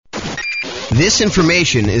This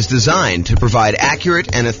information is designed to provide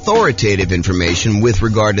accurate and authoritative information with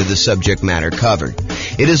regard to the subject matter covered.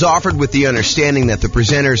 It is offered with the understanding that the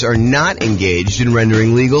presenters are not engaged in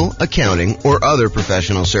rendering legal, accounting, or other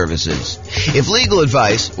professional services. If legal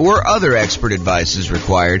advice or other expert advice is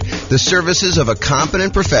required, the services of a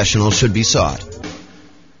competent professional should be sought.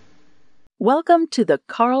 Welcome to the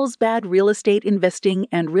Carlsbad Real Estate Investing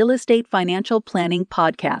and Real Estate Financial Planning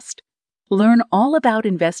Podcast. Learn all about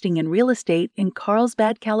investing in real estate in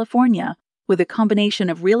Carlsbad, California, with a combination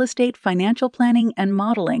of real estate financial planning and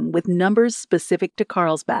modeling with numbers specific to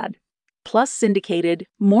Carlsbad, plus syndicated,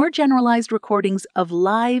 more generalized recordings of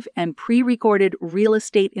live and pre-recorded real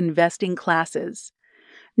estate investing classes.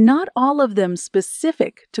 Not all of them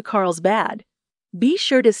specific to Carlsbad. Be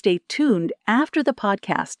sure to stay tuned after the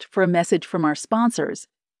podcast for a message from our sponsors.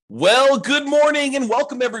 Well, good morning and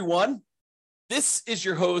welcome, everyone. This is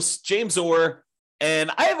your host, James Orr, and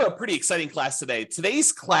I have a pretty exciting class today.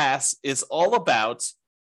 Today's class is all about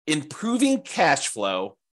improving cash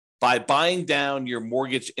flow by buying down your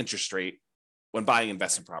mortgage interest rate when buying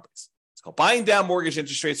investment properties. It's called Buying Down Mortgage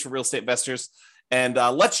Interest Rates for Real Estate Investors. And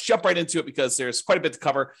let's jump right into it because there's quite a bit to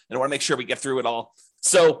cover, and I want to make sure we get through it all.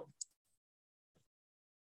 So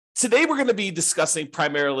today we're going to be discussing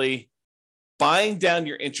primarily buying down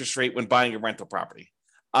your interest rate when buying a rental property.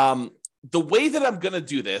 The way that I'm going to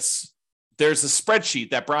do this, there's a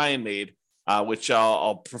spreadsheet that Brian made, which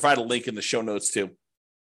I'll provide a link in the show notes to.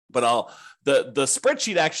 But the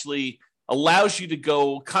spreadsheet actually allows you to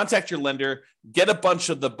go contact your lender, get a bunch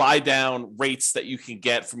of the buy down rates that you can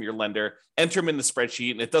get from your lender, enter them in the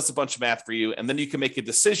spreadsheet, and it does a bunch of math for you. And then you can make a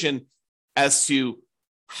decision as to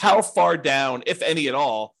how far down, if any at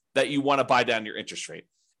all, that you want to buy down your interest rate.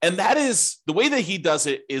 And that is the way that he does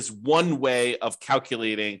it is one way of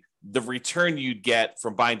calculating the return you'd get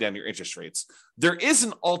from buying down your interest rates. There is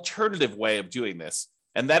an alternative way of doing this,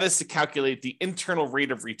 and that is to calculate the internal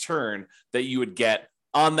rate of return that you would get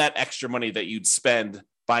on that extra money that you'd spend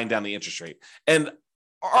buying down the interest rate. And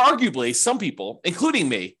arguably, some people, including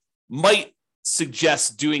me, might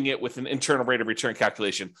suggest doing it with an internal rate of return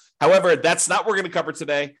calculation. However, that's not what we're going to cover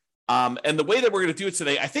today. And the way that we're going to do it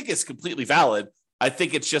today, I think is completely valid. I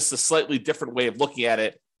think it's just a slightly different way of looking at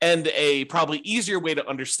it and a probably easier way to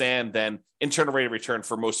understand than internal rate of return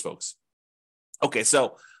for most folks. Okay,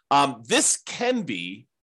 so this can be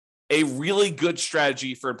a really good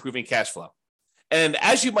strategy for improving cash flow. And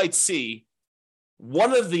as you might see,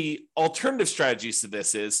 one of the alternative strategies to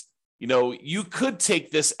this is, you could take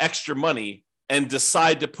this extra money and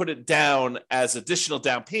decide to put it down as additional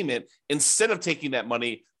down payment instead of taking that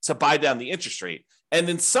money to buy down the interest rate. And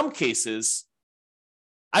in some cases,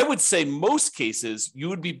 I would say most cases, you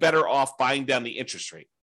would be better off buying down the interest rate.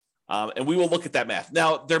 And we will look at that math.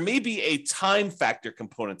 Now, there may be a time factor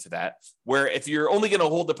component to that, where if you're only going to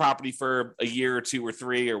hold the property for a year or two or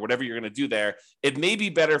three or whatever you're going to do there, it may be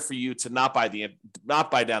better for you to not buy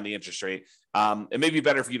down the interest rate. It may be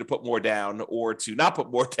better for you to put more down or to not put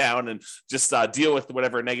more down and just deal with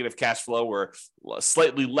whatever negative cash flow or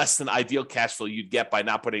slightly less than ideal cash flow you'd get by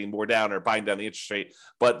not putting more down or buying down the interest rate.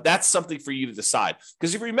 But that's something for you to decide.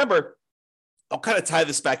 Because if you remember, I'll kind of tie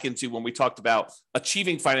this back into when we talked about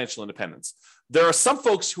achieving financial independence. There are some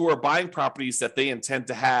folks who are buying properties that they intend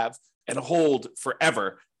to have and hold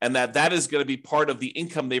forever, and that is going to be part of the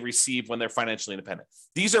income they receive when they're financially independent.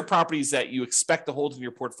 These are properties that you expect to hold in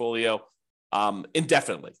your portfolio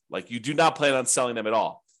indefinitely. Like you do not plan on selling them at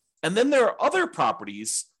all. And then there are other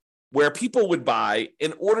properties where people would buy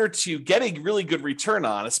in order to get a really good return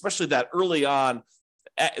on, especially that early on,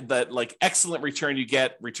 that like excellent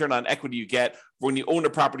return on equity you get when you own a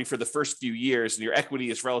property for the first few years and your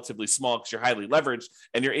equity is relatively small because you're highly leveraged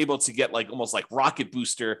and you're able to get like almost like rocket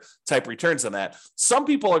booster type returns on that. Some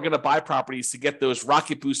people are going to buy properties to get those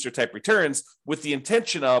rocket booster type returns with the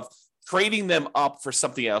intention of trading them up for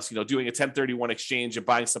something else, doing a 1031 exchange and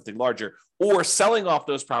buying something larger, or selling off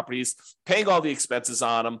those properties, paying all the expenses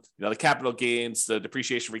on them, the capital gains, the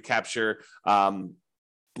depreciation recapture,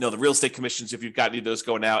 the real estate commissions, if you've got any of those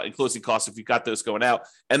going out, and closing costs, if you've got those going out,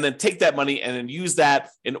 and then take that money and then use that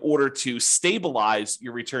in order to stabilize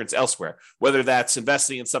your returns elsewhere, whether that's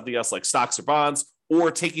investing in something else like stocks or bonds, or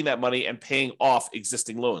taking that money and paying off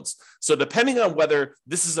existing loans. So depending on whether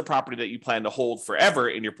this is a property that you plan to hold forever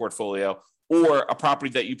in your portfolio, or a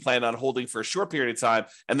property that you plan on holding for a short period of time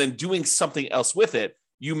and then doing something else with it,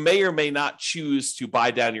 you may or may not choose to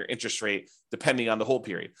buy down your interest rate depending on the hold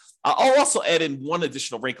period. I'll also add in one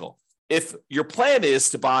additional wrinkle. If your plan is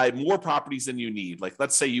to buy more properties than you need, like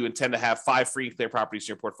let's say you intend to have 5 free and clear properties in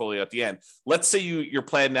your portfolio at the end. Let's say your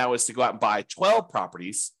plan now is to go out and buy 12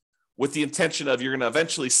 properties. with the intention of you're going to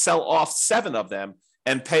eventually sell off 7 of them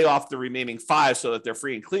and pay off the remaining 5 so that they're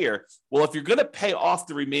free and clear. Well, if you're going to pay off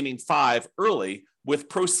the remaining 5 early with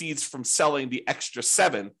proceeds from selling the extra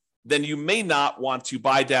 7, then you may not want to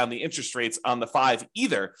buy down the interest rates on the 5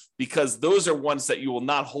 either, because those are ones that you will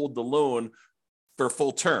not hold the loan for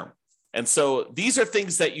full term. And so these are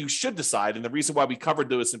things that you should decide. And the reason why we covered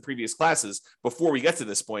those in previous classes before we get to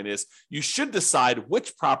this point is you should decide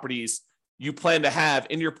which properties you plan to have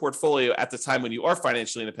in your portfolio at the time when you are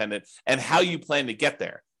financially independent and how you plan to get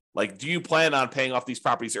there. Like, do you plan on paying off these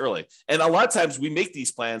properties early? And a lot of times we make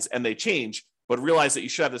these plans and they change, but realize that you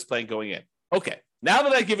should have this plan going in. Okay, now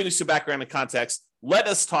that I've given you some background and context, let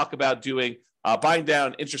us talk about doing buying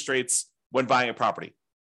down interest rates when buying a property.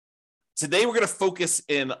 Today, we're going to focus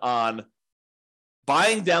in on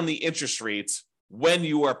buying down the interest rates when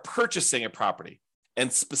you are purchasing a property.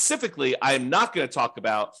 And specifically, I am not going to talk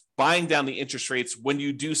about buying down the interest rates when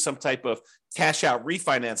you do some type of cash out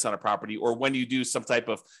refinance on a property, or when you do some type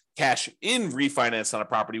of cash in refinance on a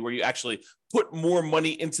property where you actually put more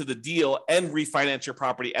money into the deal and refinance your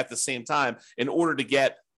property at the same time in order to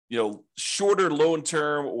get shorter loan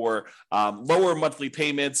term or lower monthly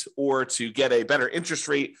payments, or to get a better interest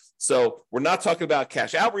rate. So we're not talking about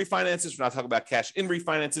cash out refinances. We're not talking about cash in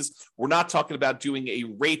refinances. We're not talking about doing a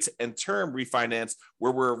rate and term refinance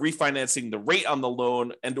where we're refinancing the rate on the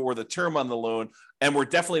loan and or the term on the loan. And we're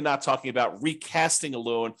definitely not talking about recasting a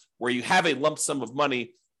loan where you have a lump sum of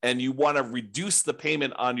money and you want to reduce the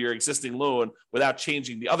payment on your existing loan without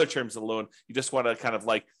changing the other terms of the loan. You just want to kind of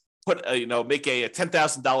like make a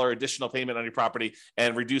 $10,000 additional payment on your property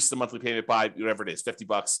and reduce the monthly payment by whatever it is, $50,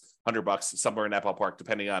 $100, somewhere in that ballpark,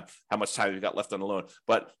 depending on how much time you've got left on the loan.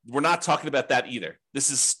 But we're not talking about that either.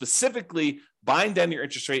 This is specifically buying down your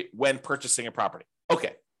interest rate when purchasing a property.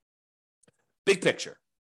 Okay. Big picture.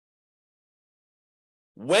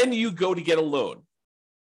 When you go to get a loan,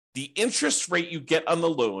 the interest rate you get on the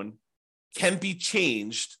loan can be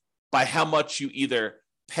changed by how much you either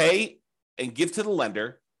pay and give to the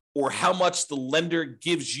lender, or how much the lender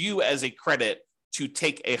gives you as a credit to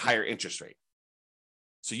take a higher interest rate.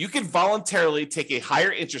 So you can voluntarily take a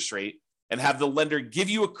higher interest rate and have the lender give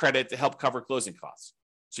you a credit to help cover closing costs.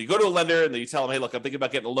 So you go to a lender and then you tell them, hey, look, I'm thinking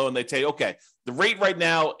about getting a loan. They tell you, okay, the rate right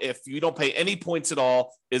now, if you don't pay any points at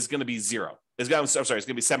all, is going to be 0. It's going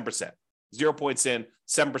to be 7%. 0 points in,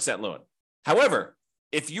 7% loan. However,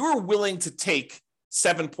 if you are willing to take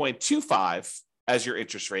 7.25 as your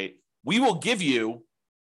interest rate, we will give you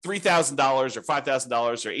 $3,000 or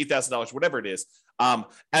 $5,000 or $8,000, whatever it is,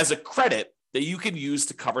 as a credit that you can use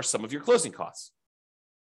to cover some of your closing costs.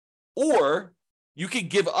 Or you can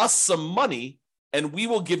give us some money and we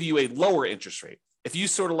will give you a lower interest rate. If you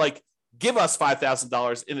sort of like give us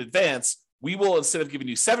 $5,000 in advance, we will, instead of giving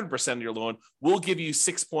you 7% of your loan, we'll give you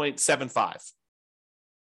 6.75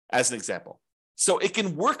 as an example. So it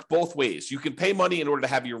can work both ways. You can pay money in order to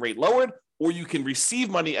have your rate lowered, or you can receive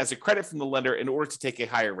money as a credit from the lender in order to take a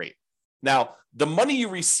higher rate. Now, the money you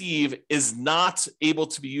receive is not able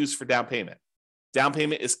to be used for down payment. Down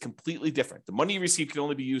payment is completely different. The money you receive can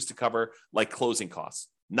only be used to cover like closing costs,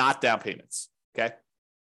 not down payments.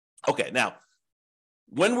 Okay, now,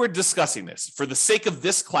 when we're discussing this, for the sake of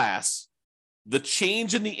this class, the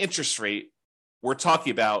change in the interest rate we're talking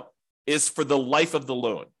about is for the life of the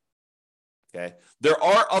loan. Okay. There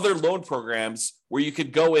are other loan programs where you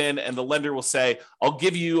could go in and the lender will say, I'll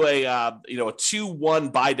give you a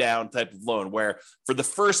 2-1 buy down type of loan where for the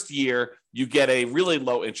first year you get a really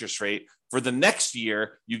low interest rate. For the next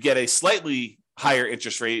year, you get a slightly higher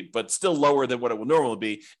interest rate, but still lower than what it would normally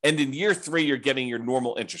be. And in year 3, you're getting your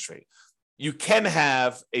normal interest rate. You can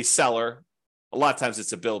have a seller, a lot of times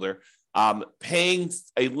it's a builder, paying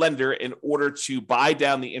a lender in order to buy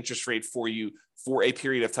down the interest rate for you for a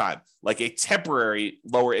period of time, like a temporary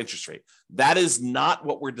lower interest rate. That is not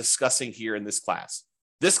what we're discussing here in this class.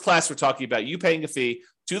 This class, we're talking about you paying a fee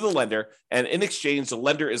to the lender, and in exchange, the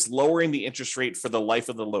lender is lowering the interest rate for the life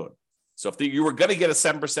of the loan. So if you were going to get a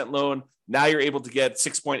 7% loan, now you're able to get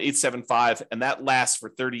 6.875, and that lasts for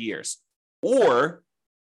 30 years. Or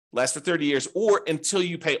until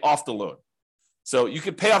you pay off the loan. So you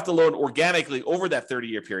can pay off the loan organically over that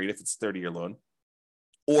 30-year period if it's a 30-year loan.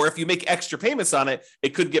 Or if you make extra payments on it, it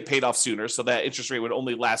could get paid off sooner. So that interest rate would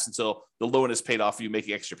only last until the loan is paid off for you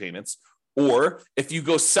making extra payments. Or if you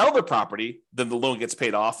go sell the property, then the loan gets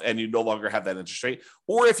paid off and you no longer have that interest rate.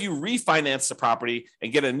 Or if you refinance the property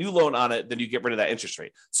and get a new loan on it, then you get rid of that interest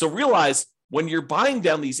rate. So realize when you're buying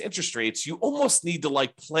down these interest rates, you almost need to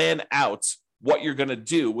like plan out what you're going to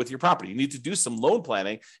do with your property. You need to do some loan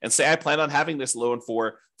planning and say, I plan on having this loan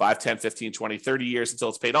for 5, 10, 15, 20, 30 years until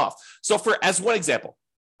it's paid off. So as one example,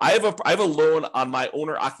 I have a loan on my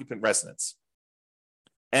owner occupant residence,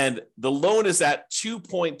 and the loan is at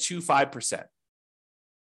 2.25%.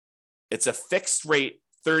 It's a fixed rate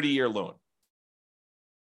 30-year loan.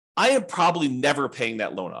 I am probably never paying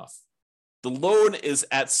that loan off. The loan is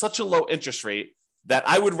at such a low interest rate that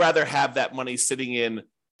I would rather have that money sitting in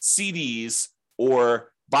CDs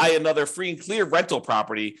or buy another free and clear rental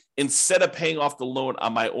property instead of paying off the loan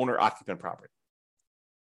on my owner occupant property.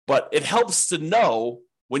 But it helps to know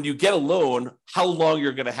when you get a loan how long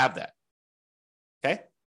you're going to have that. Okay?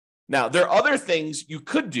 Now, there are other things you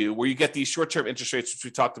could do where you get these short-term interest rates, which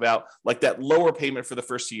we talked about, like that lower payment for the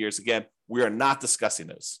first 2 years. Again, we are not discussing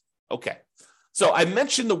those. Okay. So I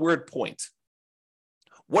mentioned the word point.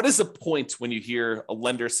 What is a point when you hear a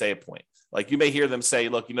lender say a point? Like you may hear them say,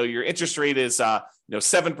 look, your interest rate is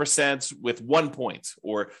 7% with 1 point,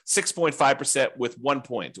 or 6.5% with 1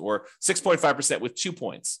 point, or 6.5% with 2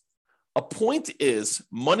 points. A point is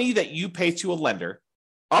money that you pay to a lender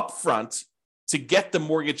upfront to get the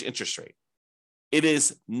mortgage interest rate. It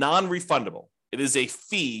is non-refundable. It is a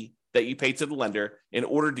fee that you pay to the lender in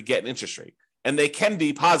order to get an interest rate. And they can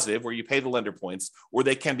be positive where you pay the lender points, or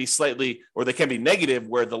they can be negative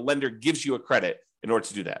where the lender gives you a credit in order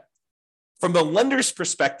to do that. From the lender's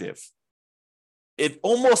perspective, it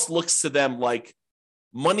almost looks to them like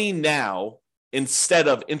money now instead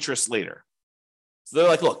of interest later. So they're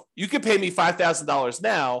like, look, you can pay me $5,000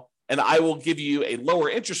 now, and I will give you a lower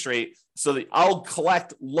interest rate so that I'll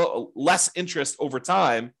collect less interest over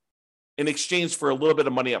time in exchange for a little bit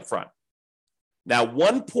of money up front. Now,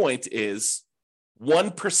 1 point is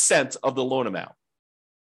 1% of the loan amount.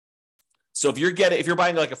 So if you're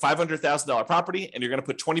buying like a $500,000 property and you're going to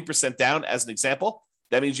put 20% down as an example,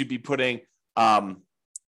 that means you'd be putting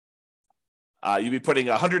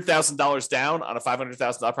 $100,000 down on a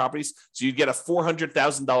 $500,000 property. So you get a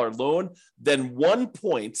 $400,000 loan. Then 1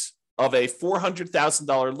 point of a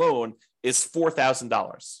 $400,000 loan is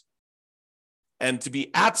 $4,000. And to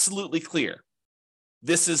be absolutely clear,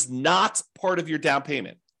 this is not part of your down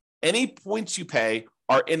payment. Any points you pay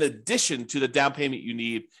are in addition to the down payment you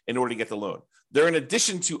need in order to get the loan. They're in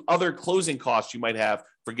addition to other closing costs you might have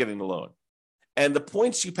for getting the loan. And the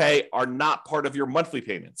points you pay are not part of your monthly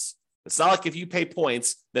payments. It's not like if you pay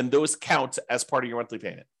points, then those count as part of your monthly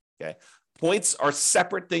payment. Okay. Points are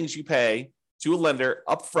separate things you pay to a lender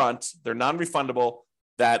upfront. They're non-refundable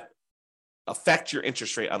that affect your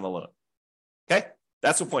interest rate on the loan. Okay.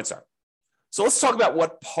 That's what points are. So let's talk about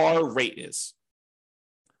what par rate is.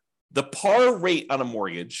 The par rate on a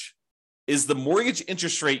mortgage is the mortgage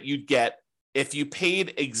interest rate you'd get if you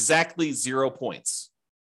paid exactly 0 points.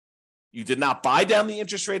 You did not buy down the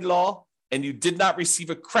interest rate at all, and you did not receive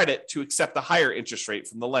a credit to accept the higher interest rate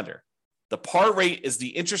from the lender. The par rate is the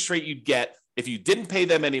interest rate you'd get if you didn't pay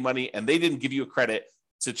them any money and they didn't give you a credit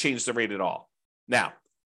to change the rate at all. Now,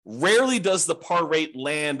 rarely does the par rate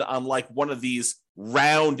land on like one of these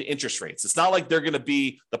round interest rates. It's not like they're going to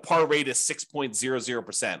be the par rate is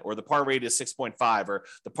 6.00% or the par rate is 6.5 or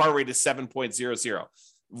the par rate is 7.00.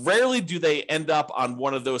 Rarely do they end up on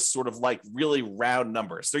one of those sort of like really round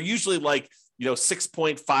numbers. They're usually like,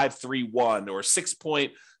 6.531 or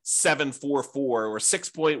 6.744 or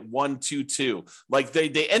 6.122. Like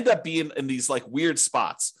they end up being in these like weird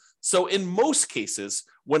spots. So in most cases,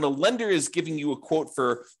 when a lender is giving you a quote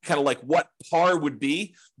for kind of like what par would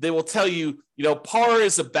be, they will tell you, par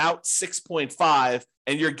is about 6.5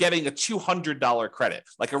 and you're getting a $200 credit,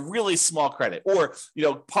 like a really small credit. Or,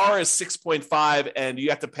 par is 6.5 and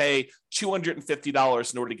you have to pay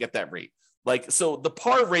 $250 in order to get that rate. Like, so the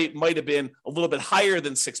par rate might have been a little bit higher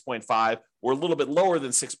than 6.5 or a little bit lower than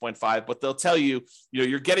 6.5, but they'll tell you,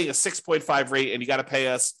 you're getting a 6.5 rate and you got to pay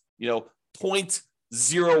us,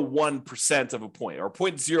 0.01% of a point or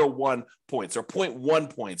 0.01 points or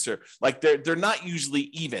 0.1 points, or like they're not usually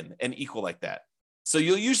even and equal like that. So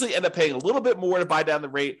you'll usually end up paying a little bit more to buy down the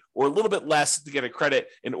rate or a little bit less to get a credit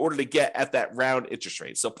in order to get at that round interest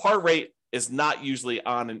rate. So par rate is not usually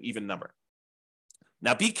on an even number.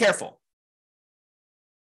 Now be careful.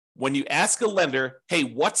 When you ask a lender, hey,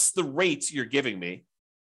 what's the rate you're giving me?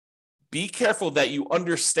 Be careful that you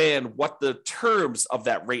understand what the terms of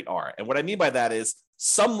that rate are. And what I mean by that is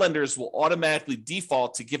some lenders will automatically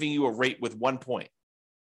default to giving you a rate with 1 point.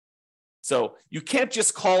 So you can't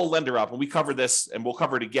just call a lender up, and we cover this, and we'll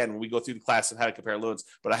cover it again when we go through the class on how to compare loans,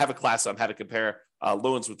 but I have a class on how to compare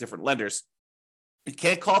loans with different lenders. You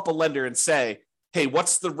can't call up a lender and say, hey,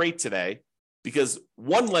 what's the rate today? Because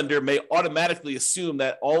one lender may automatically assume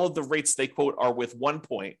that all of the rates they quote are with 1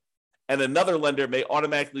 point, and another lender may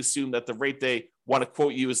automatically assume that the rate they want to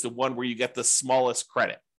quote you is the one where you get the smallest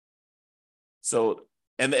credit. So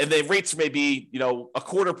And the rates may be, a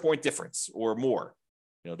quarter point difference or more,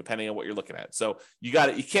 depending on what you're looking at. So you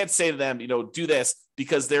can't say to them, do this,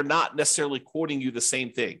 because they're not necessarily quoting you the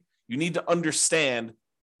same thing. You need to understand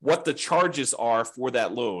what the charges are for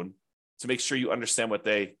that loan to make sure you understand what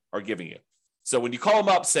they are giving you. So when you call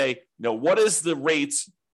them up, say, what is the rate?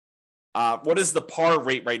 What is the par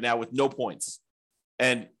rate right now with no points?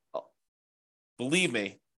 And believe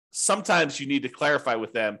me, sometimes you need to clarify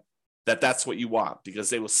with them that that's what you want, because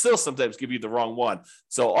they will still sometimes give you the wrong one.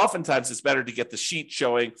 So oftentimes it's better to get the sheet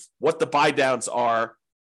showing what the buy downs are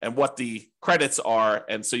and what the credits are.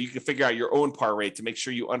 And so you can figure out your own par rate to make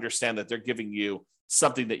sure you understand that they're giving you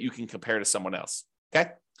something that you can compare to someone else. Okay.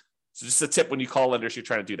 So just a tip when you call lenders, you're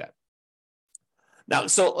trying to do that. Now,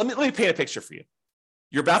 so let me paint a picture for you.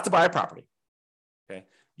 You're about to buy a property. Okay.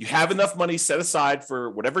 You have enough money set aside for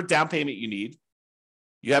whatever down payment you need.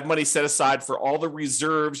 You have money set aside for all the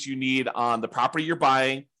reserves you need on the property you're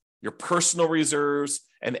buying, your personal reserves,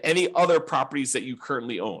 and any other properties that you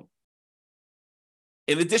currently own.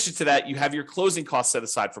 In addition to that, you have your closing costs set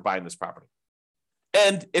aside for buying this property.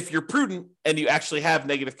 And if you're prudent and you actually have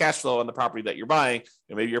negative cash flow on the property that you're buying,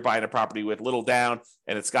 and maybe you're buying a property with little down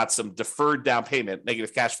and it's got some deferred down payment,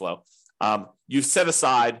 negative cash flow, you've set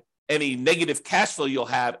aside any negative cash flow you'll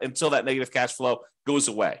have until that negative cash flow goes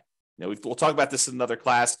away. We'll talk about this in another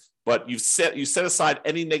class, but you set aside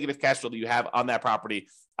any negative cash flow that you have on that property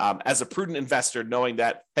as a prudent investor, knowing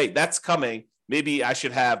that, hey, that's coming. Maybe I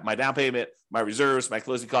should have my down payment, my reserves, my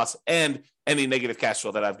closing costs, and any negative cash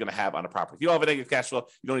flow that I'm going to have on a property. If you don't have a negative cash flow,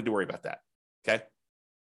 you don't need to worry about that. Okay.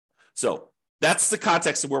 So that's the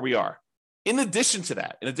context of where we are. In addition to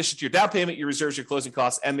that, in addition to your down payment, your reserves, your closing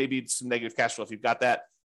costs, and maybe some negative cash flow, if you've got that,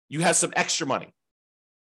 you have some extra money.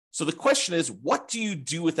 So the question is, what do you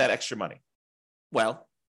do with that extra money? Well,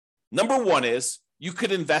 number one is you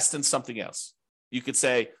could invest in something else. You could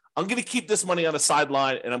say, I'm going to keep this money on the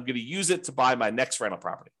sideline and I'm going to use it to buy my next rental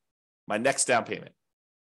property, my next down payment,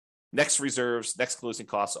 next reserves, next closing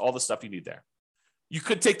costs, all the stuff you need there. You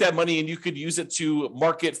could take that money and you could use it to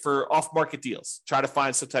market for off-market deals. Try to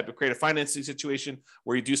find some type of creative financing situation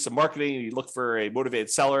where you do some marketing and you look for a motivated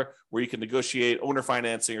seller where you can negotiate owner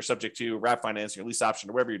financing or subject to wrap financing or lease option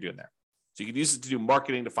or whatever you're doing there. So you can use it to do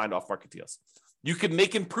marketing to find off-market deals. You can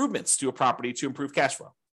make improvements to a property to improve cash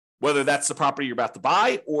flow, whether that's the property you're about to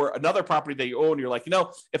buy or another property that you own. You're like,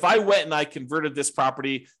 if I went and I converted this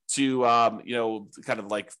property to, kind of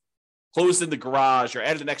like closed in the garage or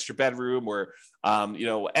added an extra bedroom or,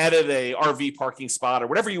 added a RV parking spot or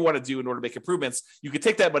whatever you want to do in order to make improvements, you could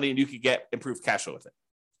take that money and you could get improved cash flow with it.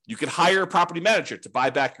 You could hire a property manager to buy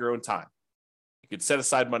back your own time. You could set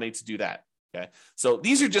aside money to do that. Okay. So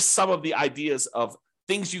these are just some of the ideas of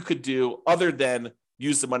things you could do other than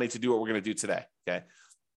use the money to do what we're going to do today. Okay.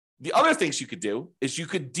 The other things you could do is you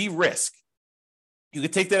could de-risk. You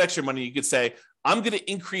could take that extra money. You could say, I'm going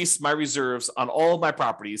to increase my reserves on all of my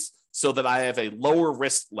properties so that I have a lower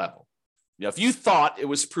risk level. If you thought it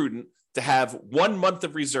was prudent to have 1 month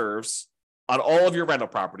of reserves on all of your rental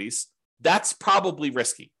properties, that's probably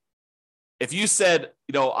risky. If you said,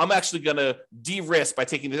 I'm actually going to de-risk by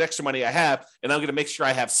taking this extra money I have, and I'm going to make sure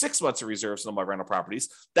I have 6 months of reserves on my rental properties,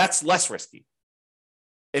 that's less risky.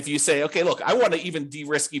 If you say, okay, look, I want to even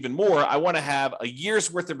de-risk even more. I want to have a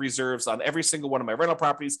year's worth of reserves on every single one of my rental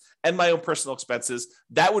properties and my own personal expenses.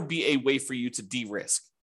 That would be a way for you to de-risk.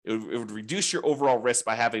 It would reduce your overall risk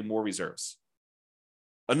by having more reserves.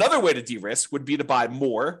 Another way to de-risk would be to buy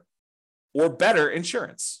more or better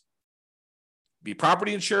insurance. Be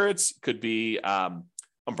property insurance, could be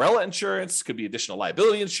umbrella insurance, could be additional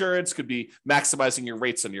liability insurance, could be maximizing your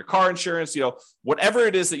rates on your car insurance, whatever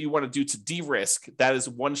it is that you want to do to de-risk, that is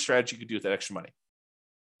one strategy you could do with that extra money.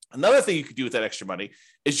 Another thing you could do with that extra money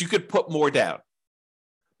is you could put more down.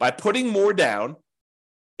 By putting more down,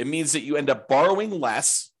 it means that you end up borrowing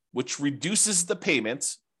less, which reduces the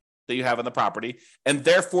payment that you have on the property and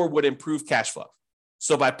therefore would improve cash flow.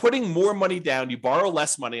 So by putting more money down, you borrow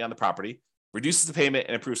less money on the property, reduces the payment,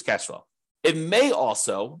 and improves cash flow. It may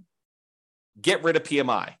also get rid of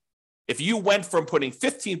PMI. If you went from putting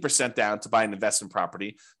 15% down to buy an investment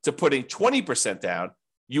property to putting 20% down,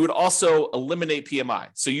 you would also eliminate PMI.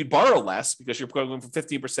 So you'd borrow less because you're going from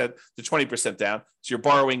 15% to 20% down. So you're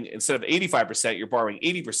borrowing, instead of 85%, you're borrowing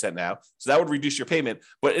 80% now. So that would reduce your payment.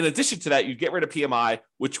 But in addition to that, you get rid of PMI,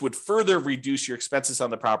 which would further reduce your expenses on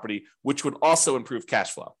the property, which would also improve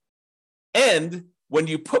cash flow. And when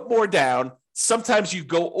you put more down, sometimes you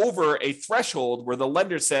go over a threshold where the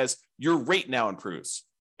lender says your rate now improves.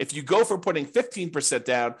 If you go from putting 15%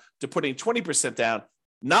 down to putting 20% down,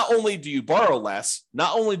 not only do you borrow less,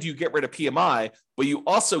 not only do you get rid of PMI, but you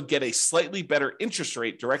also get a slightly better interest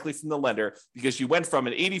rate directly from the lender because you went from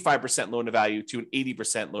an 85% loan to value to an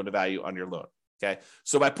 80% loan to value on your loan. Okay.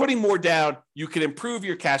 So by putting more down, you can improve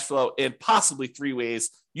your cash flow in possibly 3 ways,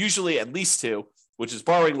 usually at least 2, which is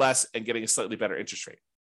borrowing less and getting a slightly better interest rate.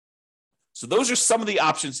 So those are some of the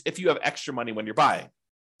options if you have extra money when you're buying.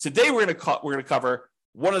 Today, we're going to cover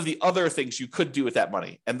one of the other things you could do with that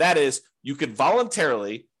money, and that is you could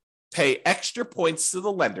voluntarily pay extra points to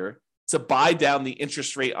the lender to buy down the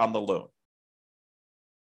interest rate on the loan.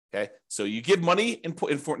 Okay, so you give money in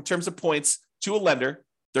terms of points to a lender.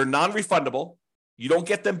 They're non-refundable. You don't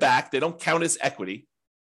get them back. They don't count as equity,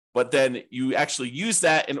 but then you actually use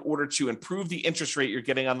that in order to improve the interest rate you're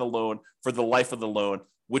getting on the loan for the life of the loan,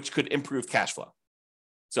 which could improve cash flow.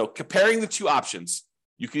 So comparing the two options,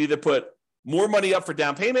 you can either put more money up for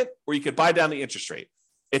down payment or you could buy down the interest rate.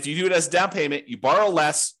 If you do it as down payment, you borrow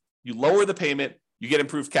less, you lower the payment, you get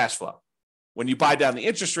improved cash flow. When you buy down the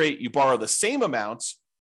interest rate, you borrow the same amounts,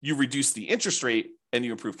 you reduce the interest rate, and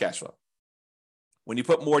you improve cash flow. When you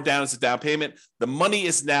put more down as a down payment, the money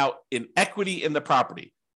is now in equity in the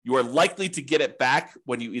property. You are likely to get it back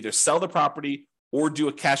when you either sell the property or do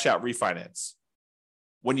a cash out refinance.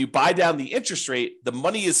 When you buy down the interest rate, the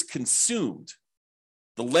money is consumed.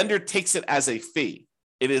 The lender takes it as a fee.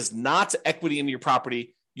 It is not equity in your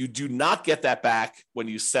property. You do not get that back when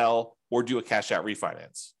you sell or do a cash out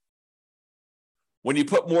refinance. When you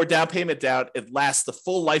put more down payment down, it lasts the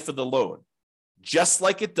full life of the loan, just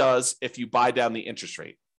like it does if you buy down the interest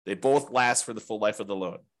rate. They both last for the full life of the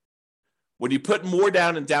loan. When you put more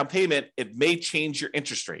down in down payment, it may change your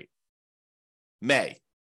interest rate. May.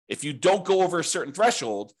 If you don't go over a certain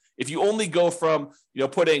threshold, if you only go from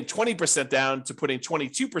putting 20% down to putting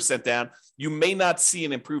 22% down, you may not see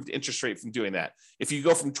an improved interest rate from doing that. If you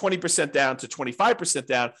go from 20% down to 25%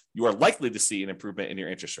 down, you are likely to see an improvement in your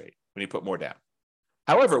interest rate when you put more down.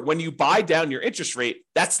 However, when you buy down your interest rate,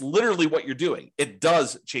 that's literally what you're doing. It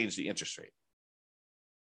does change the interest rate.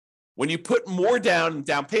 When you put more down in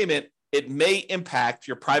down payment, it may impact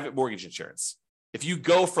your private mortgage insurance. If you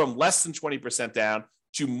go from less than 20% down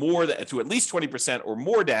to at least 20% or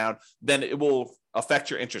more down, then it will affect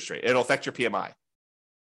your interest rate. It'll affect your PMI.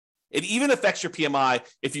 It even affects your PMI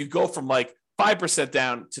if you go from like 5%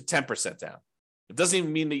 down to 10% down. It doesn't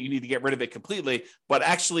even mean that you need to get rid of it completely, but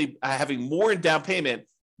actually having more in down payment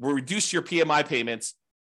will reduce your PMI payments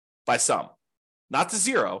by some, not to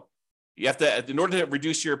zero. You have to, in order to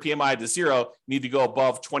reduce your PMI to zero, you need to go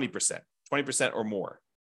above 20% or more.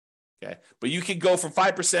 Okay, but you can go from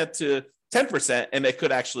 5% to 10%, and it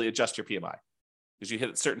could actually adjust your PMI because you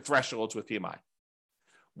hit certain thresholds with PMI.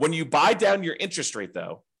 When you buy down your interest rate,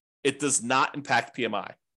 though, it does not impact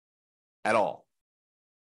PMI at all.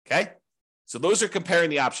 Okay, so those are comparing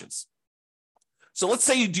the options. So let's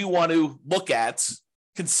say you do want to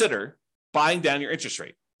consider buying down your interest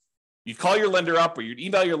rate. You call your lender up or you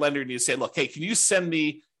email your lender and you say, look, hey, can you send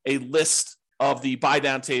me a list of the buy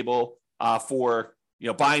down table for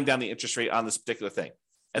buying down the interest rate on this particular thing?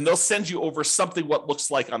 And they'll send you over something what looks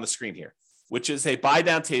like on the screen here, which is a buy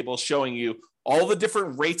down table showing you all the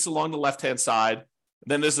different rates along the left-hand side.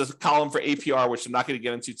 Then there's a column for APR, which I'm not going to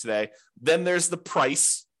get into today. Then there's the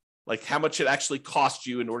price, like how much it actually cost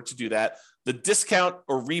you in order to do that. The discount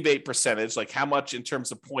or rebate percentage, like how much in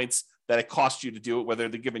terms of points that it cost you to do it, whether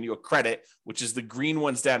they're giving you a credit, which is the green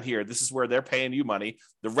ones down here. This is where they're paying you money.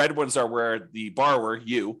 The red ones are where the borrower,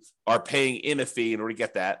 you, are paying in a fee in order to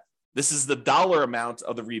get that. This is the dollar amount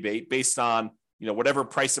of the rebate based on whatever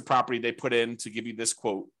price of property they put in to give you this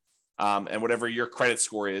quote, and whatever your credit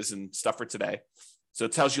score is and stuff for today. So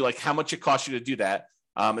it tells you like how much it costs you to do that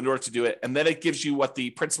in order to do it. And then it gives you what the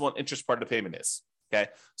principal and interest part of the payment is. Okay.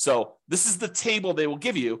 So this is the table they will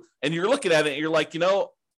give you. And you're looking at it and you're like,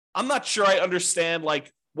 I'm not sure I understand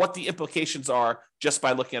like what the implications are just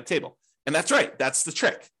by looking at the table. And that's right. That's the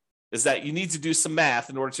trick, is that you need to do some math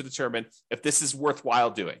in order to determine if this is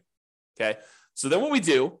worthwhile doing. Okay. So then what we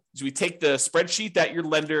do is we take the spreadsheet that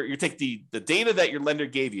you take the data that your lender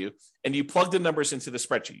gave you, and you plug the numbers into the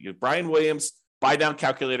spreadsheet. You have Brian Williams buy down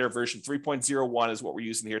calculator version 3.01 is what we're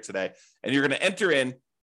using here today. And you're going to enter in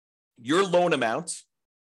your loan amount,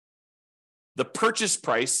 the purchase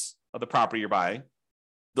price of the property you're buying,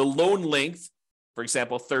 the loan length, for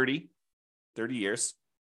example, 30 years,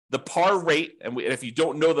 the par rate. And if you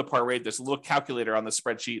don't know the par rate, there's a little calculator on the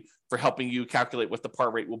spreadsheet for helping you calculate what the par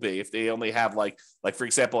rate will be. If they only have like for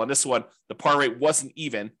example, on this one, the par rate wasn't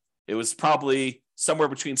even. It was probably somewhere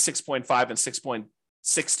between 6.5 and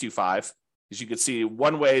 6.625. As you can see,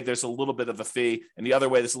 one way there's a little bit of a fee, and the other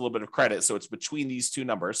way there's a little bit of credit. So it's between these two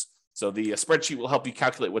numbers. So the spreadsheet will help you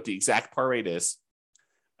calculate what the exact par rate is.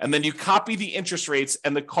 And then you copy the interest rates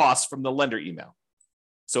and the costs from the lender email.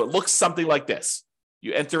 So it looks something like this.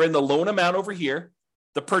 You enter in the loan amount over here,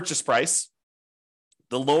 the purchase price,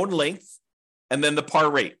 the loan length, and then the par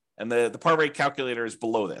rate. And the par rate calculator is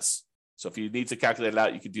below this. So if you need to calculate it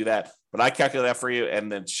out, you can do that. But I calculate that for you,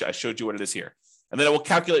 and then I showed you what it is here. And then it will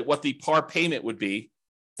calculate what the par payment would be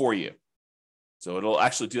for you. So it'll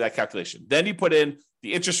actually do that calculation. Then you put in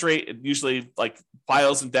the interest rate. It usually like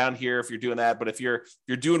files them down here if you're doing that. But if you're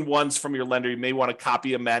doing ones from your lender, you may want to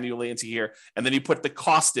copy them manually into here. And then you put the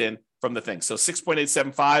cost in from the thing. So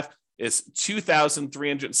 6.875 is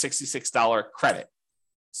 $2,366 credit.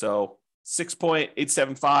 So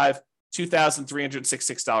 6.875,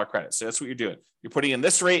 $2,366 credit. So that's what you're doing. You're putting in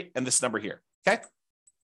this rate and this number here. Okay.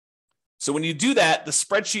 So when you do that, the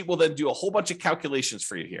spreadsheet will then do a whole bunch of calculations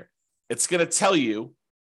for you here. It's going to tell you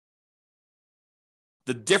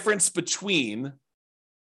the difference between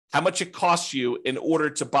how much it costs you in order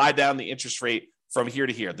to buy down the interest rate from here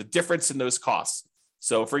to here, the difference in those costs.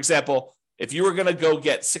 So for example, if you were going to go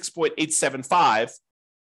get 6.875,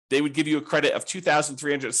 they would give you a credit of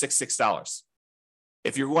 $2,366.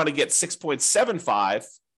 If you're going to get 6.75,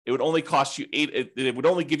 it would only cost you it would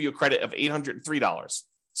only give you a credit of $803.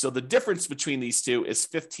 So the difference between these two is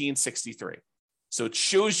 $1,563. So it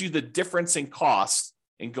shows you the difference in cost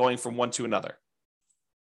in going from one to another.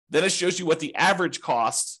 Then it shows you what the average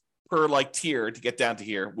cost per like tier to get down to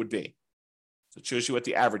here would be. So it shows you what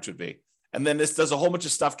the average would be. And then this does a whole bunch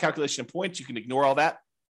of stuff, calculation of points. You can ignore all that.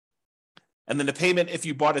 And then the payment, if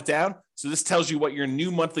you bought it down. So this tells you what your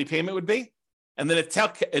new monthly payment would be. And then it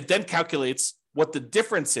then calculates what the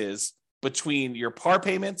difference is between your par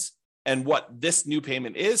payments and what this new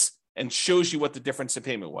payment is, and shows you what the difference in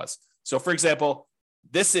payment was. So for example,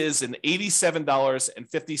 this is an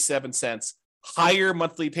 $87.57 higher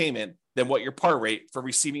monthly payment than what your par rate for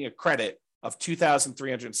receiving a credit of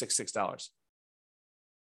 $2,366.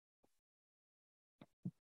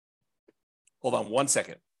 Hold on one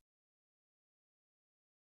second.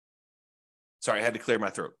 Sorry, I had to clear my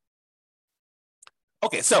throat.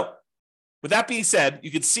 Okay, so with that being said, you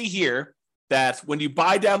can see here that when you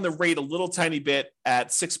buy down the rate a little tiny bit at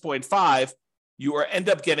 6.5, you end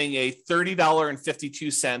up getting a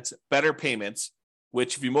 $30.52 better payment,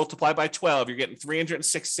 which if you multiply by 12, you're getting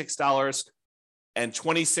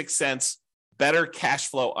 $366.26 better cash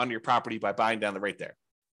flow on your property by buying down the rate there.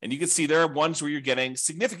 And you can see there are ones where you're getting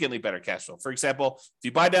significantly better cash flow. For example, if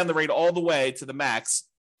you buy down the rate all the way to the max,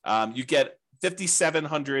 you get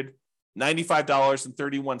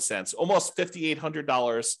 $5,795.31, almost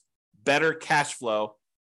 $5,800 better cash flow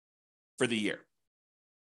for the year.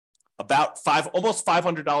 Almost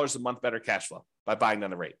 $500 a month better cash flow by buying down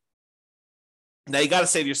the rate. Now you got to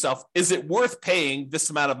say to yourself, is it worth paying this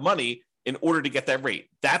amount of money in order to get that rate?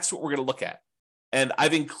 That's what we're going to look at. And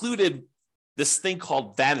I've included this thing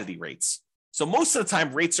called vanity rates. So most of the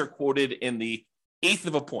time rates are quoted in the eighth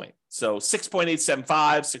of a point. So 6.875,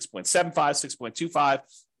 6.75, 6.25.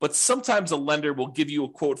 But sometimes a lender will give you a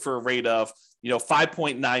quote for a rate of,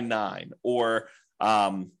 5.99 or,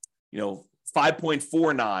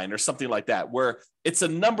 5.49 or something like that, where it's a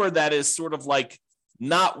number that is sort of like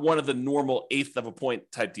not one of the normal eighth of a point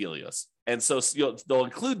type deals. And so they'll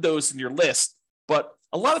include those in your list, but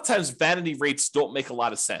a lot of times vanity rates don't make a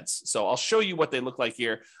lot of sense. So I'll show you what they look like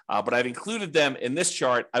here, but I've included them in this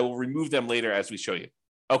chart. I will remove them later as we show you.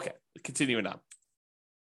 Okay, continuing on.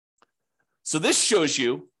 So this shows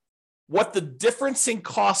you what the difference in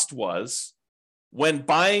cost was when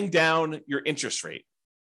buying down your interest rate.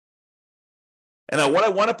 And what I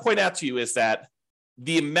want to point out to you is that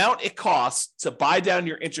the amount it costs to buy down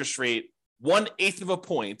your interest rate 1/8 of a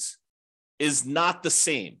point is not the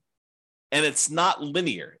same. And it's not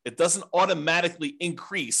linear. It doesn't automatically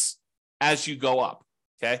increase as you go up.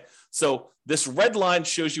 Okay. So this red line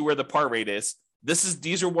shows you where the par rate is.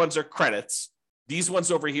 These ones are credits. These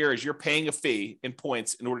ones over here is you're paying a fee in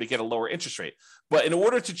points in order to get a lower interest rate. But in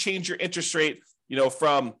order to change your interest rate,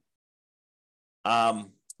 from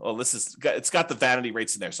it's got the vanity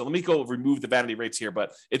rates in there. So let me go remove the vanity rates here,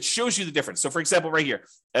 but it shows you the difference. So for example, right here,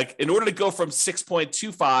 in order to go from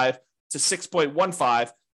 6.25 to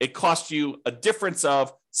 6.15, it costs you a difference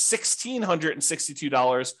of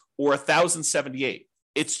 $1,662 or $1,078.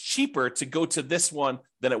 It's cheaper to go to this one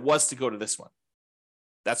than it was to go to this one.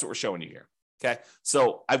 That's what we're showing you here. Okay.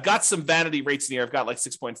 So I've got some vanity rates in here. I've got like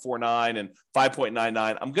 6.49 and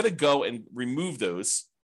 5.99. I'm going to go and remove those.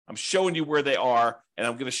 I'm showing you where they are, and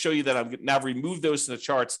I'm going to show you that I'm now remove those in the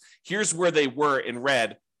charts. Here's where they were in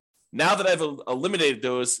red Now that I've eliminated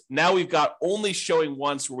those, now we've got only showing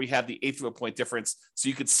ones where we have the eighth of a point difference. So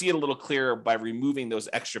you could see it a little clearer by removing those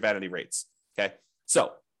extra vanity rates. Okay.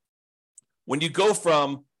 So when you go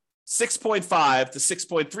from 6.5 to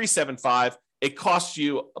 6.375, it costs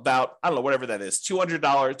you about, I don't know, whatever that is, $200,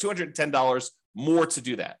 $210 more to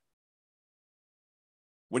do that.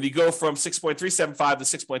 When you go from 6.375 to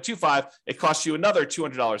 6.25, it costs you another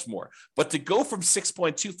 $200 more. But to go from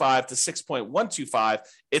 6.25 to 6.125,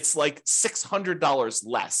 it's like $600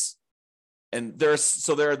 less. And there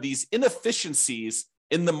are these inefficiencies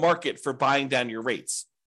in the market for buying down your rates.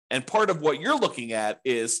 And part of what you're looking at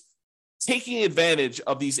is taking advantage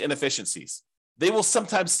of these inefficiencies. They will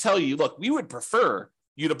sometimes tell you, look, we would prefer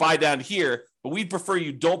you to buy down here, but we'd prefer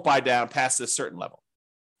you don't buy down past this certain level.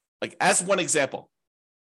 Like as one example,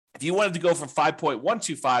 if you wanted to go from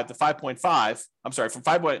 5.125 to 5.5, I'm sorry, from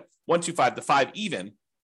 5.125 to 5 even,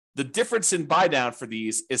 the difference in buy down for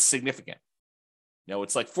these is significant. You know,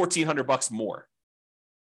 it's like $1,400 more.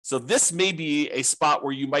 So this may be a spot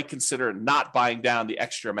where you might consider not buying down the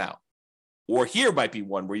extra amount. Or here might be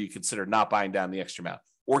one where you consider not buying down the extra amount.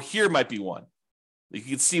 Or here might be one. You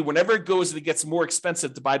can see whenever it goes and it gets more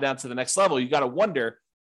expensive to buy down to the next level, you got to wonder,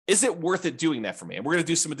 is it worth it doing that for me? And we're going to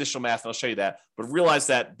do some additional math and I'll show you that, but realize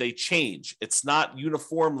that they change. It's not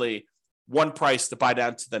uniformly one price to buy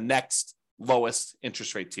down to the next lowest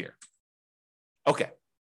interest rate tier. Okay.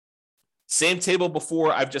 Same table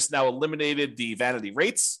before. I've just now eliminated the vanity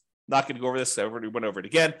rates. Not going to go over this. I already went over it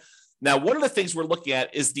again. Now, one of the things we're looking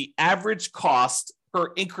at is the average cost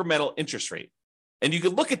per incremental interest rate. And you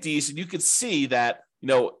can look at these and you can see that, you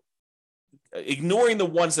know, ignoring the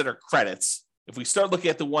ones that are credits, if we start looking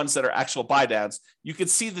at the ones that are actual buy downs, you can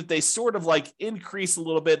see that they sort of like increase a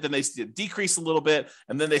little bit, then they decrease a little bit,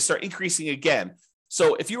 and then they start increasing again.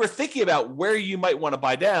 So if you were thinking about where you might want to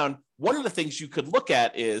buy down, one of the things you could look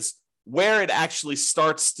at is where it actually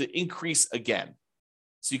starts to increase again.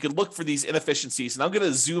 So you can look for these inefficiencies, and I'm going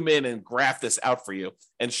to zoom in and graph this out for you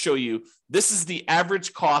and show you this is the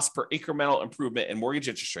average cost per incremental improvement in mortgage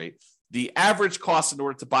interest rate, the average cost in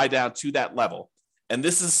order to buy down to that level. And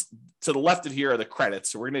this is to the left of here are the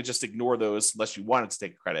credits. So we're going to just ignore those unless you wanted to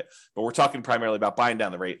take a credit, but we're talking primarily about buying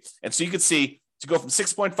down the rate. And so you can see to go from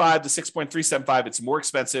 6.5 to 6.375, it's more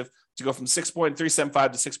expensive. To go from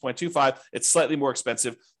 6.375 to 6.25, it's slightly more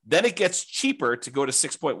expensive. Then it gets cheaper to go to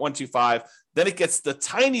 6.125. Then it gets the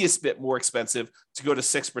tiniest bit more expensive to go to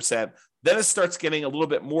 6%. Then it starts getting a little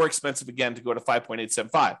bit more expensive again to go to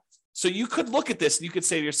 5.875. So you could look at this and you could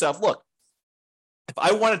say to yourself, look, if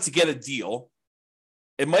I wanted to get a deal,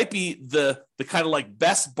 it might be the kind of like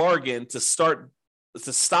best bargain to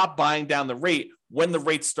stop buying down the rate when the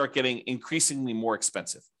rates start getting increasingly more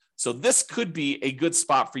expensive. So this could be a good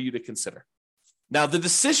spot for you to consider. Now, the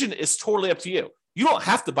decision is totally up to you. You don't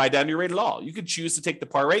have to buy down your rate at all. You could choose to take the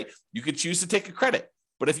par rate. You could choose to take a credit.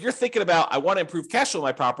 But if you're thinking about, I want to improve cash flow on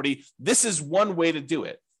my property, this is one way to do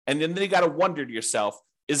it. And then you got to wonder to yourself,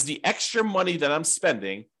 is the extra money that I'm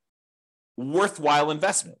spending worthwhile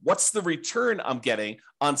investment? What's the return I'm getting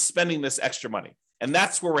on spending this extra money? And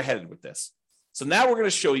that's where we're headed with this. So now we're going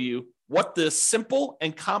to show you what the simple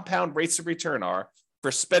and compound rates of return are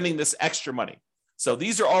for spending this extra money. So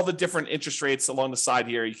these are all the different interest rates along the side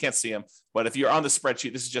here. You can't see them, but if you're on the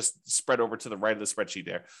spreadsheet, this is just spread over to the right of the spreadsheet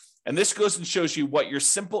there. And this goes and shows you what your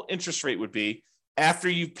simple interest rate would be after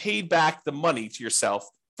you've paid back the money to yourself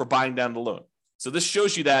for buying down the loan. So this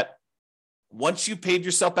shows you that once you paid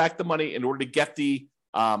yourself back the money in order to get the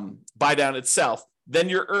buy down itself, then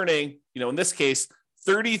you're earning, in this case,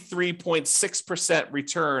 33.6%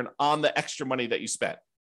 return on the extra money that you spent.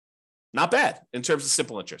 Not bad in terms of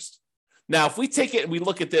simple interest. Now, if we take it and we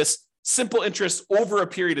look at this simple interest over a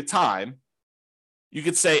period of time, you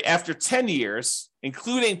could say after 10 years,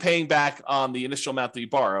 including paying back on the initial amount that you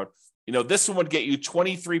borrowed, this one would get you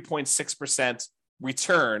 23.6%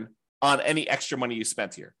 return on any extra money you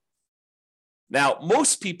spent here. Now,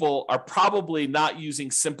 most people are probably not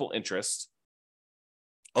using simple interest,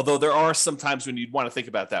 although there are some times when you'd want to think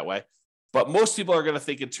about it that way. But most people are going to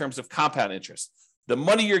think in terms of compound interest. The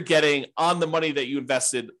money you're getting on the money that you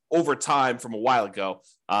invested over time from a while ago,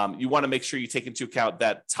 you want to make sure you take into account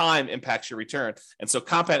that time impacts your return. And so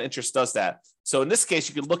compound interest does that. So in this case,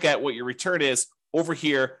 you can look at what your return is over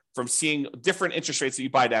here from seeing different interest rates that you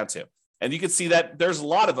buy down to. And you can see that there's a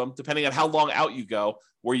lot of them, depending on how long out you go,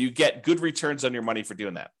 where you get good returns on your money for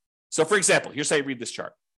doing that. So for example, here's how you read this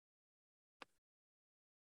chart.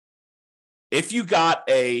 If you bought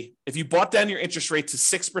down your interest rate to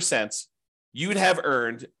 6%, you'd have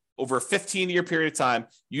earned over a 15-year period of time,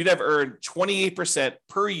 you'd have earned 28%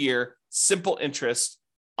 per year simple interest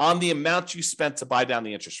on the amount you spent to buy down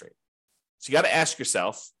the interest rate. So you got to ask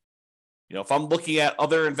yourself, if I'm looking at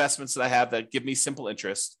other investments that I have that give me simple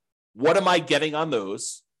interest, what am I getting on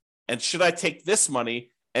those? And should I take this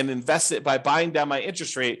money and invest it by buying down my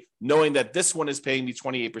interest rate, knowing that this one is paying me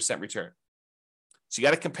 28% return? So you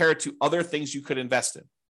got to compare it to other things you could invest in.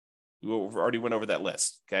 We already went over that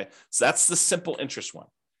list. Okay. So that's the simple interest one.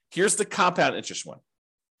 Here's the compound interest one.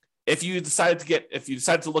 If you decide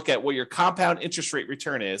to look at what your compound interest rate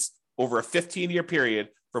return is over a 15-year period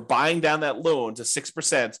for buying down that loan to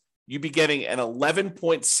 6%, you'd be getting an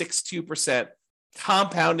 11.62%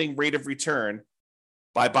 compounding rate of return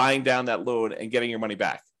by buying down that loan and getting your money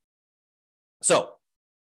back. So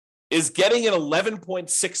is getting an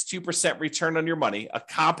 11.62% return on your money, a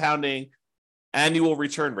compounding annual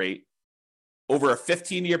return rate over a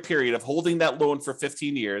 15-year period of holding that loan for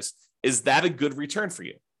 15 years, is that a good return for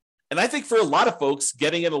you? And I think for a lot of folks,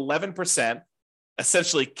 getting an 11%,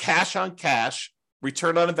 essentially cash on cash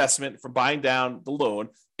return on investment from buying down the loan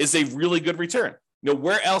is a really good return.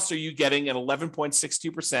 Where else are you getting an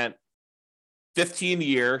 11.62%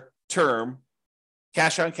 15-year term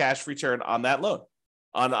cash on cash return on that loan,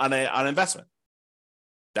 on investment?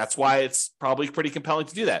 That's why it's probably pretty compelling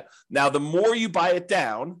to do that. Now, the more you buy it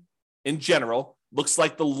down, in general, looks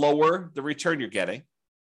like the lower the return you're getting.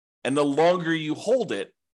 And the longer you hold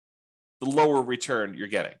it, the lower return you're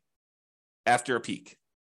getting after a peak.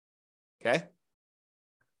 Okay?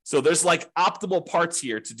 So there's like optimal parts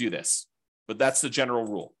here to do this, but that's the general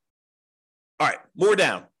rule. All right, more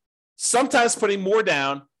down. Sometimes putting more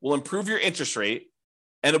down will improve your interest rate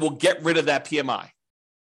and it will get rid of that PMI.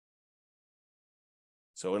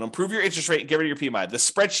 So it'll improve your interest rate and get rid of your PMI. The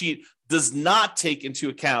spreadsheet does not take into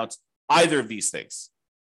account either of these things.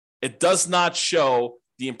 It does not show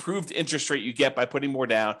the improved interest rate you get by putting more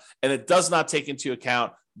down, and it does not take into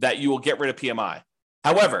account that you will get rid of PMI.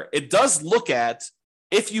 However, it does look at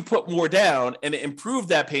if you put more down and improve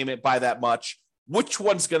that payment by that much, which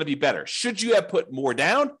one's going to be better? Should you have put more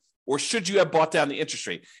down or should you have bought down the interest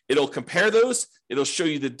rate? It'll compare those. It'll show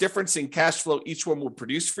you the difference in cash flow each one will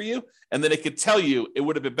produce for you. And then it could tell you it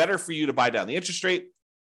would have been better for you to buy down the interest rate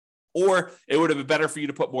or it would have been better for you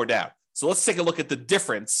to put more down. So let's take a look at the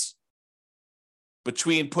difference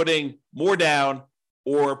between putting more down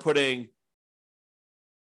or buying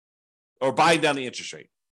down the interest rate.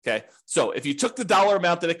 Okay. So if you took the dollar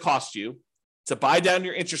amount that it cost you to buy down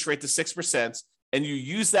your interest rate to 6% and you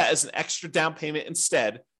use that as an extra down payment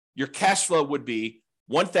instead, your cash flow would be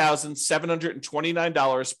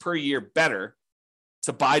 $1,729 per year better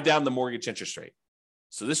to buy down the mortgage interest rate.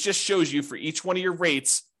 So this just shows you for each one of your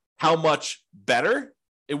rates how much better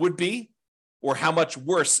it would be or how much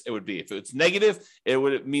worse it would be. If it's negative,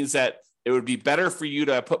 it means that it would be better for you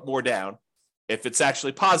to put more down. If it's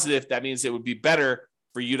actually positive, that means it would be better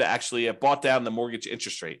for you to actually have bought down the mortgage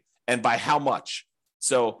interest rate. And by how much?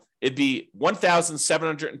 So it'd be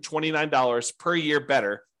 $1,729 per year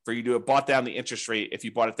better for you to have bought down the interest rate if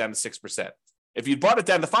you bought it down to 6%. If you bought it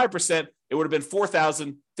down to 5%, it would have been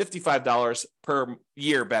 $4,055 per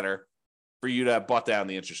year better for you to have bought down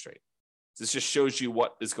the interest rate. This just shows you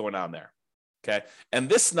what is going on there. Okay. And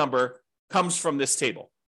this number comes from this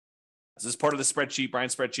table. This is part of the spreadsheet,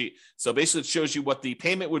 Brian's spreadsheet. So basically it shows you what the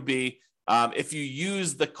payment would be if you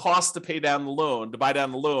use the cost to buy down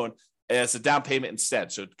the loan as a down payment instead.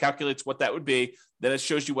 So it calculates what that would be. Then it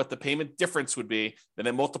shows you what the payment difference would be. Then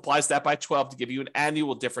it multiplies that by 12 to give you an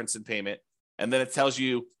annual difference in payment. And then it tells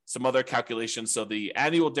you some other calculations. So the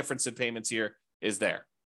annual difference in payments here is there.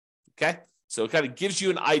 Okay. So it kind of gives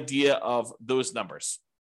you an idea of those numbers.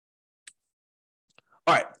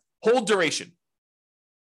 All right. Hold duration.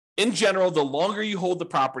 In general, the longer you hold the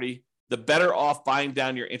property, the better off buying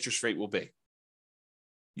down your interest rate will be.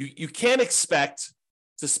 You can't expect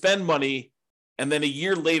to spend money and then a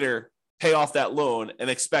year later pay off that loan and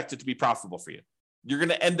expect it to be profitable for you. You're going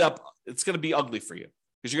to end up, it's going to be ugly for you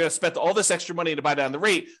because you're going to spend all this extra money to buy down the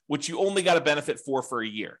rate, which you only got a benefit for a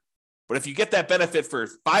year. But if you get that benefit for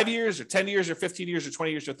 5 years or 10 years or 15 years or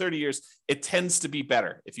 20 years or 30 years, it tends to be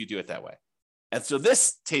better if you do it that way. And so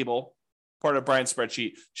this table, part of Brian's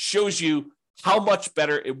spreadsheet, shows you how much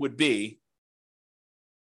better it would be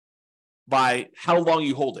by how long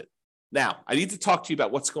you hold it. Now, I need to talk to you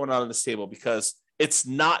about what's going on in this table because it's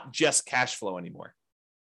not just cash flow anymore.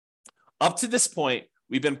 Up to this point,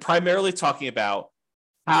 we've been primarily talking about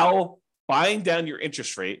how buying down your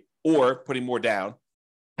interest rate or putting more down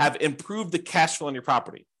have improved the cash flow on your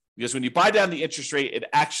property. Because when you buy down the interest rate, it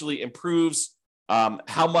actually improves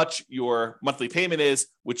how much your monthly payment is,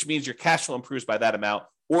 which means your cash flow improves by that amount.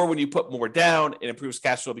 Or when you put more down, it improves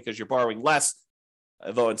cash flow because you're borrowing less,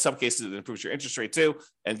 although in some cases it improves your interest rate too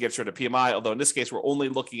and gets rid of PMI. Although in this case, we're only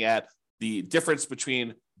looking at the difference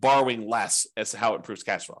between borrowing less as to how it improves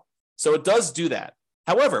cash flow. So it does do that.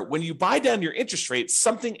 However, when you buy down your interest rate,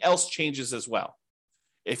 something else changes as well.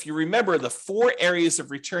 If you remember the 4 areas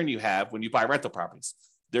of return you have when you buy rental properties,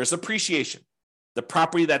 there's appreciation. The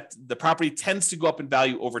property tends to go up in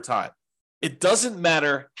value over time. It doesn't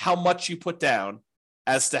matter how much you put down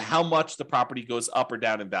as to how much the property goes up or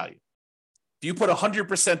down in value. If you put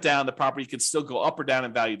 100% down, the property can still go up or down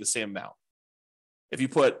in value the same amount. If you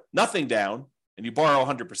put nothing down and you borrow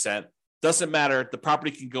 100%, doesn't matter. The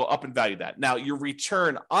property can go up in value that. Now, your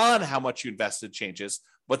return on how much you invested changes,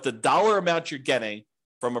 but the dollar amount you're getting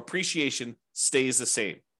from appreciation stays the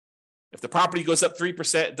same. If the property goes up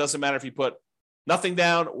 3%, it doesn't matter if you put nothing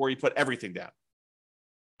down or you put everything down.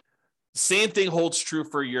 Same thing holds true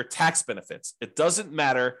for your tax benefits. It doesn't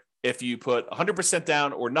matter if you put 100%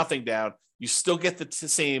 down or nothing down, you still get the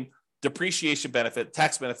same depreciation benefit,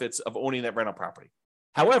 tax benefits of owning that rental property.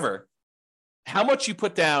 However, how much you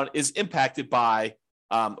put down is impacted by,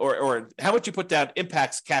 or how much you put down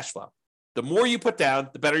impacts cash flow. The more you put down,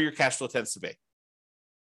 the better your cash flow tends to be.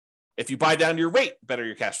 If you buy down your rate, the better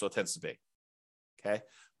your cash flow tends to be. Okay.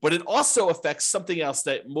 But it also affects something else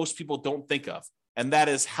that most people don't think of, and that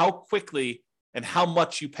is how quickly and how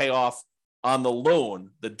much you pay off on the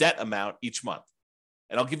loan, the debt amount each month.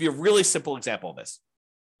 And I'll give you a really simple example of this.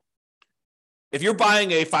 If you're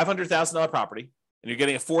buying a $500,000 property and you're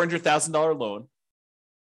getting a $400,000 loan,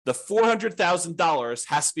 the $400,000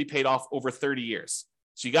 has to be paid off over 30 years.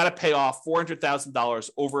 So you got to pay off $400,000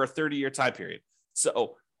 over a 30-year time period.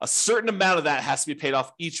 So a certain amount of that has to be paid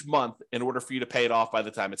off each month in order for you to pay it off by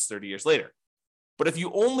the time it's 30 years later. But if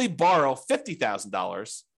you only borrow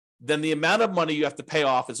 $50,000, then the amount of money you have to pay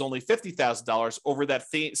off is only $50,000 over that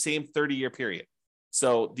same 30-year period.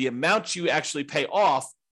 So the amount you actually pay off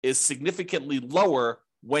is significantly lower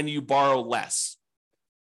when you borrow less.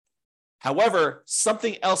 However,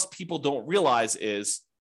 something else people don't realize is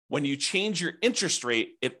when you change your interest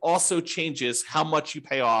rate, it also changes how much you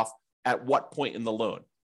pay off at what point in the loan.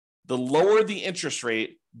 The lower the interest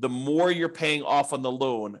rate, the more you're paying off on the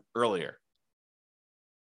loan earlier.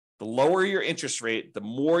 The lower your interest rate, the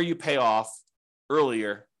more you pay off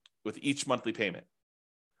earlier with each monthly payment.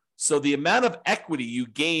 So the amount of equity you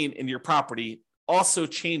gain in your property also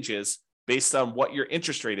changes based on what your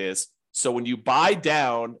interest rate is. So when you buy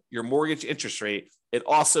down your mortgage interest rate, it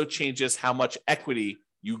also changes how much equity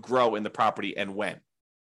you grow in the property and when.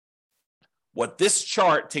 What this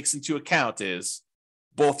chart takes into account is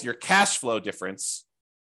both your cash flow difference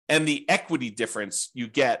and the equity difference you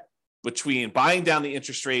get between buying down the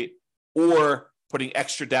interest rate or putting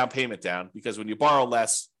extra down payment down, because when you borrow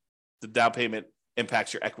less, the down payment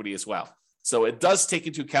impacts your equity as well. So it does take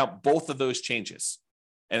into account both of those changes,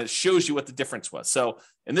 and it shows you what the difference was. So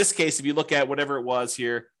in this case, if you look at whatever it was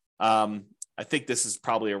here, I think this is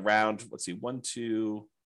probably around, 1, 2,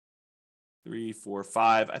 3, 4,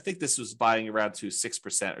 5. I think this was buying around to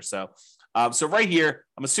 6% or so. So right here,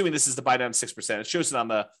 I'm assuming this is the buy down 6%. It shows it on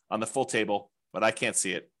the full table, but I can't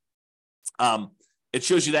see it. It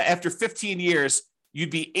shows you that after 15 years, you'd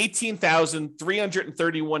be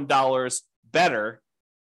 $18,331 better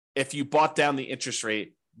if you bought down the interest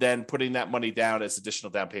rate than putting that money down as additional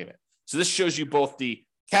down payment. So this shows you both the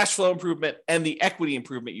cash flow improvement and the equity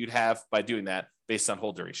improvement you'd have by doing that based on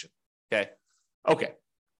hold duration. Okay.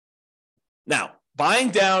 Now, buying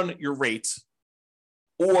down your rate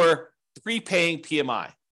or prepaying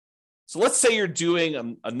PMI. So let's say you're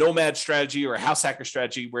doing a nomad strategy or a house hacker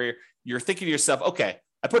strategy where you're thinking to yourself, okay,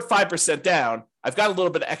 I put 5% down. I've got a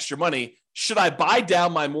little bit of extra money. Should I buy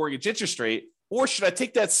down my mortgage interest rate, or should I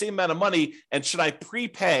take that same amount of money and should I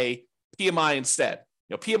prepay PMI instead?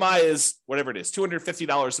 PMI is whatever it is,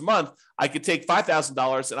 $250 a month. I could take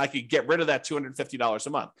 $5,000 and I could get rid of that $250 a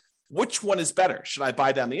month. Which one is better? Should I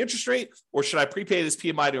buy down the interest rate or should I prepay this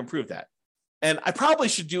PMI to improve that? And I probably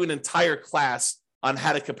should do an entire class on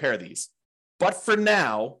how to compare these. But for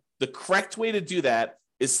now, the correct way to do that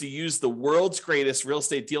is to use the world's greatest real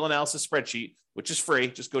estate deal analysis spreadsheet, which is free.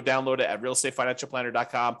 Just go download it at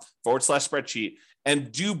realestatefinancialplanner.com/spreadsheet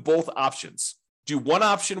and do both options. Do one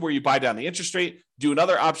option where you buy down the interest rate, do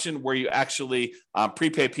another option where you actually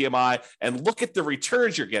prepay PMI, and look at the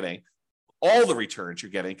returns you're getting, all the returns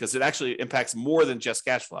you're getting, because it actually impacts more than just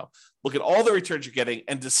cash flow. Look at all the returns you're getting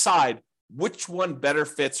and decide which one better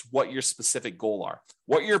fits what your specific goal are,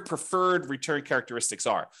 what your preferred return characteristics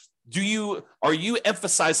are. Are you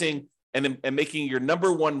emphasizing and making your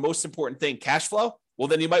number one most important thing cash flow? Well,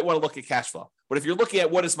 then you might want to look at cash flow. But if you're looking at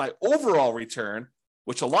what is my overall return,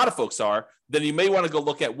 which a lot of folks are, then you may want to go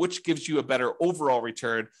look at which gives you a better overall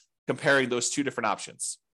return comparing those two different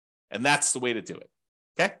options. And that's the way to do it.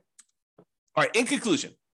 Okay. All right, in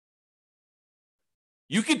conclusion,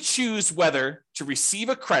 you can choose whether to receive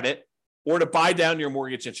a credit or to buy down your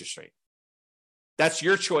mortgage interest rate. That's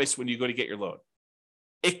your choice when you go to get your loan.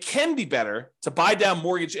 It can be better to buy down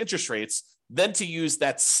mortgage interest rates than to use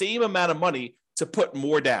that same amount of money to put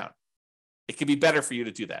more down. It can be better for you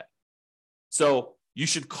to do that. So you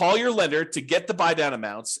should call your lender to get the buy down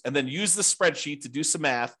amounts and then use the spreadsheet to do some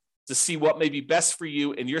math to see what may be best for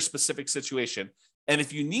you in your specific situation. And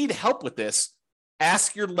if you need help with this,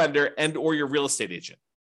 ask your lender and or your real estate agent.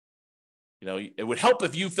 You know, it would help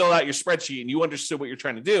if you filled out your spreadsheet and you understood what you're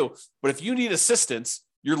trying to do. But if you need assistance,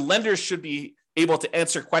 your lenders should be able to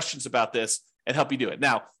answer questions about this and help you do it.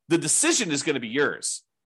 Now, the decision is going to be yours.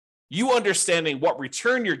 You understanding what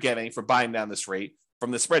return you're getting for buying down this rate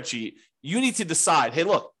from the spreadsheet, you need to decide, hey,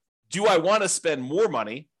 look, do I want to spend more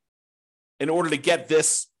money in order to get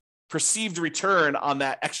this perceived return on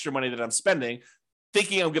that extra money that I'm spending,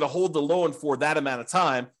 thinking I'm going to hold the loan for that amount of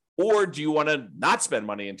time? Or do you want to not spend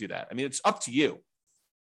money and do that? I mean, it's up to you.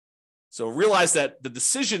 So realize that the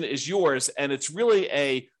decision is yours, and it's really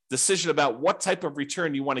a decision about what type of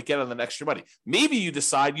return you want to get on that extra money. Maybe you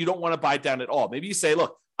decide you don't want to buy down at all. Maybe you say,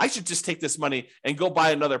 look, I should just take this money and go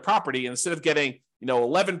buy another property. And instead of getting,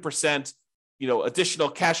 11%, additional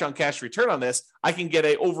cash on cash return on this, I can get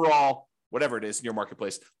a overall, whatever it is in your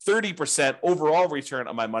marketplace, 30% overall return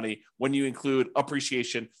on my money when you include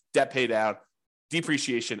appreciation, debt pay down,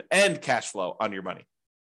 depreciation, and cash flow on your money.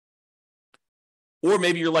 Or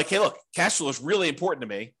maybe you're like, hey, look, cash flow is really important to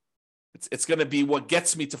me. It's going to be what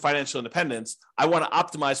gets me to financial independence. I want to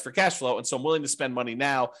optimize for cash flow. And so I'm willing to spend money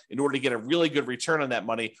now in order to get a really good return on that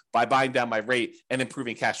money by buying down my rate and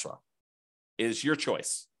improving cash flow. It is your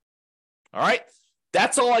choice. All right.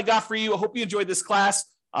 That's all I got for you. I hope you enjoyed this class.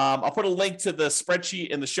 I'll put a link to the spreadsheet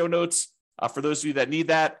in the show notes for those of you that need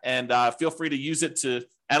that. And feel free to use it to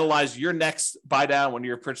analyze your next buy down when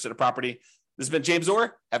you're purchasing a property. This has been James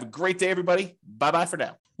Orr. Have a great day, everybody. Bye-bye for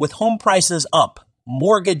now. With home prices up,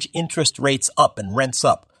 mortgage interest rates up, and rents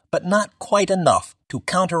up, but not quite enough to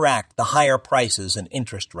counteract the higher prices and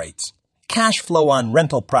interest rates. Cash flow on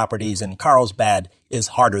rental properties in Carlsbad is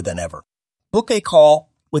harder than ever. Book a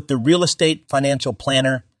call with the Real Estate Financial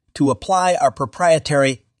Planner to apply our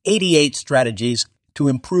proprietary 88 strategies to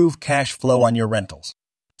improve cash flow on your rentals.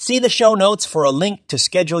 See the show notes for a link to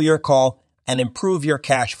schedule your call and improve your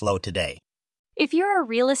cash flow today. If you're a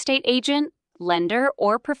real estate agent, lender,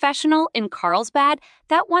 or professional in Carlsbad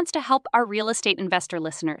that wants to help our real estate investor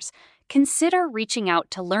listeners, consider reaching out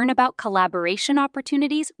to learn about collaboration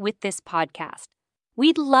opportunities with this podcast.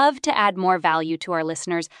 We'd love to add more value to our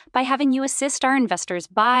listeners by having you assist our investors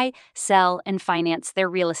buy, sell, and finance their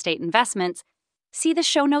real estate investments. See the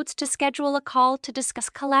show notes to schedule a call to discuss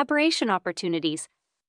collaboration opportunities.